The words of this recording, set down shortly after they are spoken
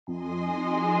I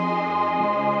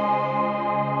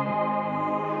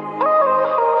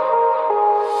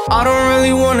don't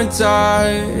really wanna die,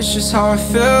 it's just how I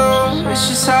feel. It's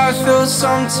just how I feel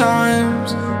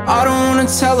sometimes. I don't wanna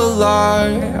tell a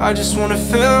lie, I just wanna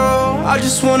feel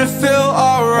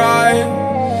alright.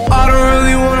 I don't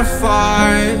really wanna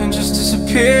fight and just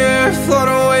disappear, float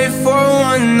away for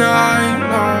one night.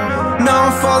 Now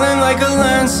I'm falling like a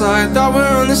landslide. Thought we're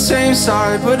on the same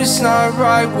side, but it's not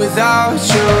right without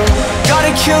you.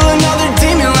 Gotta kill another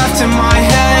demon left in my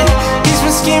head. He's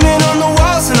been scheming on the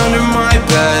walls and under my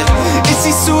bed. It's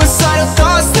these suicidal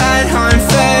thoughts that I'm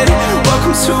fed.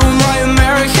 Welcome to my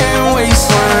American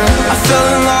wasteland. I fell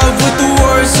in love with the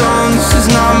war zone. This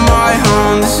is not my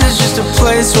home, this is just a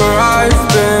place where I've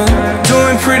been.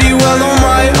 Doing pretty well on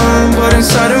my own, but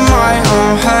inside of my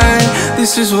own head,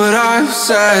 this is what I've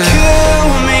said. Kill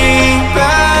me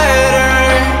better.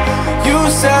 You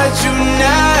said you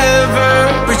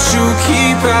never, but you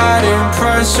keep adding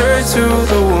pressure to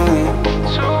the wound.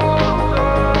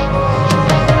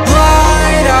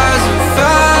 Light as a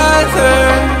feather.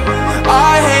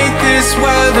 I hate this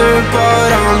weather, but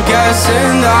I'm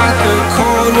guessing that the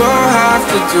cold will have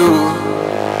to do.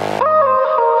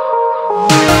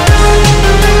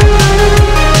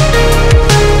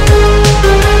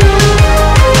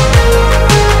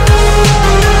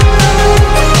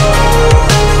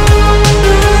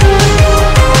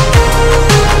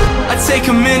 Take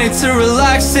a minute to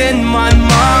relax in my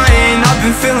mind. I've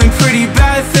been feeling pretty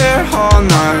bad there all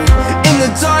night. In the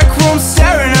dark room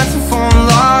staring at the phone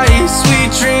lights.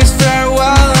 Sweet dreams,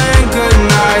 farewell and good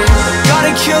night.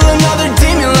 Gotta kill another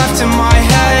demon left in my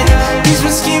head. He's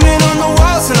been scheming on the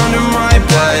walls and under my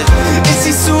bed. It's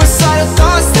these suicidal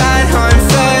thoughts that I'm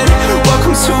fed.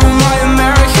 Welcome to my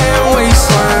American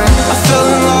wasteland. I fell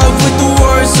in love with the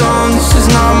war zone. This is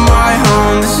not my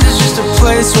home, this is just a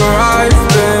place where I've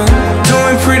been.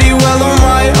 Doing pretty well on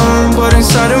my own, but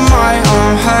inside of my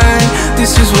own head,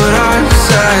 this is what I've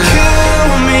said.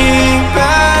 Kill me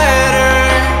better.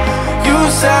 You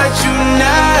said you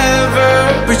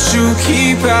never, but you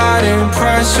keep adding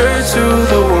pressure to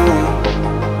the wound.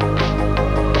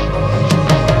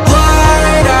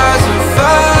 Light as a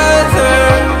feather.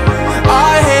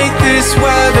 I hate this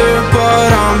weather,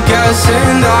 but I'm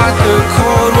guessing that the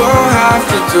cold will have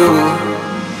to do.